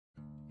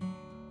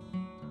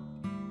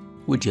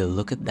Would you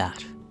look at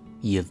that?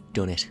 You've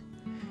done it.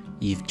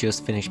 You've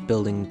just finished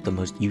building the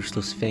most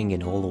useless thing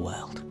in all the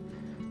world.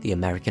 The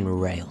American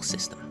rail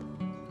system.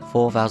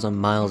 4,000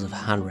 miles of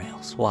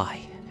handrails.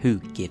 Why? Who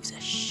gives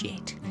a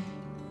shit?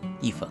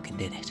 You fucking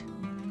did it.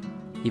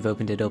 You've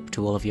opened it up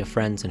to all of your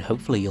friends, and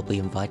hopefully you'll be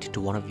invited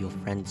to one of your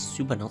friends'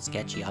 super not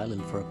sketchy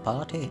island for a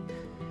party.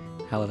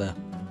 However,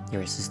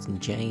 your assistant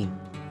Jane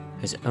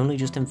has only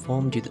just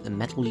informed you that the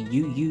metal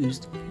you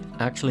used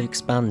actually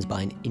expands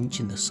by an inch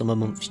in the summer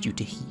months due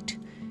to heat,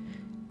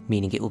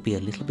 meaning it will be a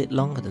little bit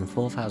longer than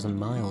 4,000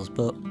 miles,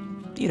 but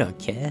you don't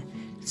care.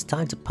 It's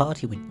time to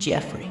party with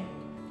Jeffrey.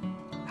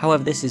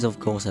 However, this is of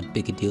course a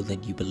bigger deal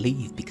than you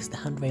believe, because the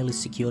handrail is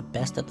secured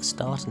best at the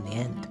start and the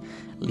end,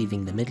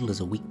 leaving the middle as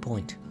a weak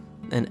point.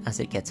 And as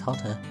it gets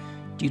hotter,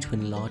 due to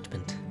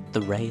enlargement,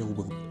 the rail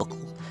will buckle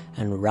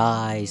and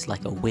rise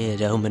like a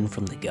weird omen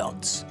from the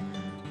gods.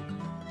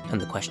 And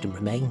the question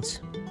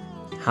remains,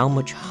 how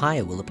much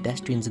higher will the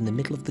pedestrians in the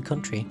middle of the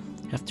country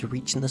have to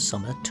reach in the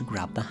summer to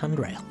grab the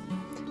handrail?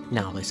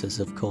 Now this is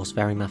of course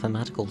very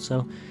mathematical,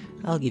 so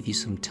I'll give you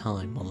some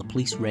time while the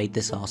police raid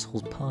this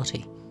arsehole's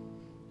party.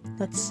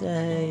 Let's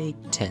say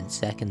 10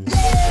 seconds.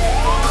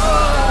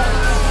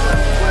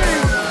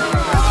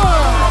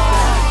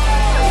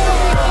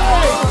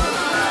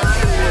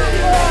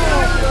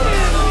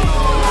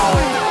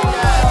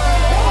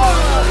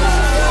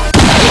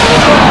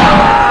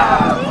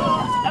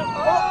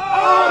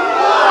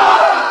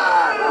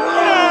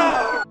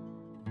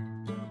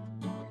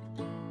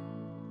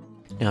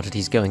 Now that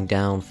he's going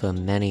down for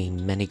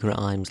many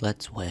crimes,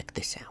 let's work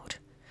this out.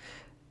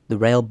 The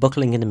rail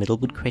buckling in the middle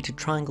would create a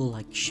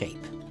triangle-like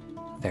shape.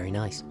 Very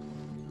nice.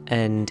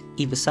 And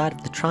either side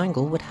of the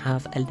triangle would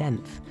have a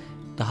length.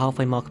 The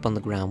halfway mark up on the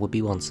ground would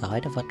be one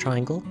side of that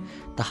triangle,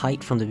 the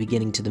height from the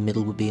beginning to the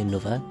middle would be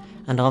another,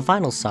 and our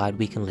final side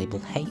we can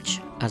label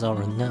H as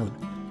our unknown.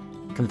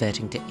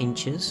 Converting to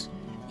inches,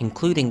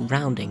 including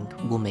rounding,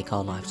 will make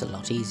our lives a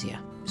lot easier.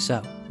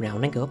 So,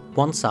 rounding up,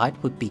 one side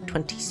would be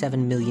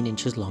 27 million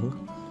inches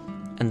long,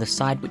 and the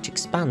side which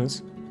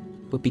expands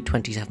would be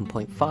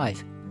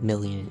 27.5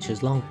 million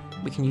inches long.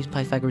 We can use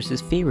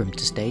Pythagoras' theorem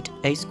to state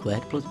a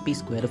squared plus b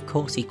squared of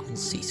course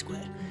equals c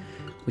squared,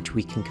 which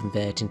we can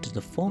convert into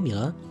the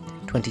formula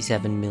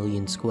 27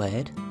 million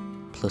squared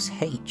plus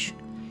h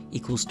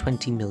equals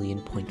 20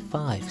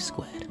 million.5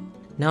 squared.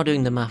 Now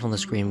doing the math on the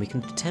screen, we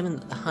can determine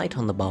that the height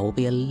on the bar will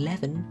be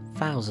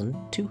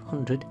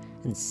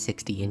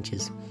 11,260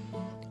 inches,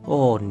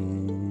 or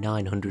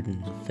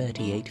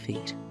 938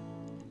 feet,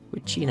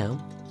 which, you know,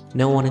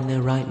 no one in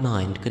their right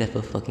mind could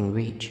ever fucking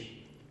reach.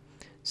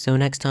 So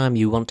next time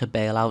you want to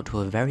bail out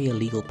to a very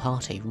illegal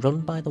party run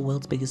by the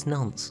world's biggest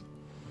nonce,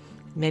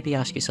 maybe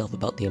ask yourself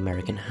about the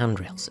American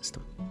handrail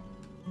system.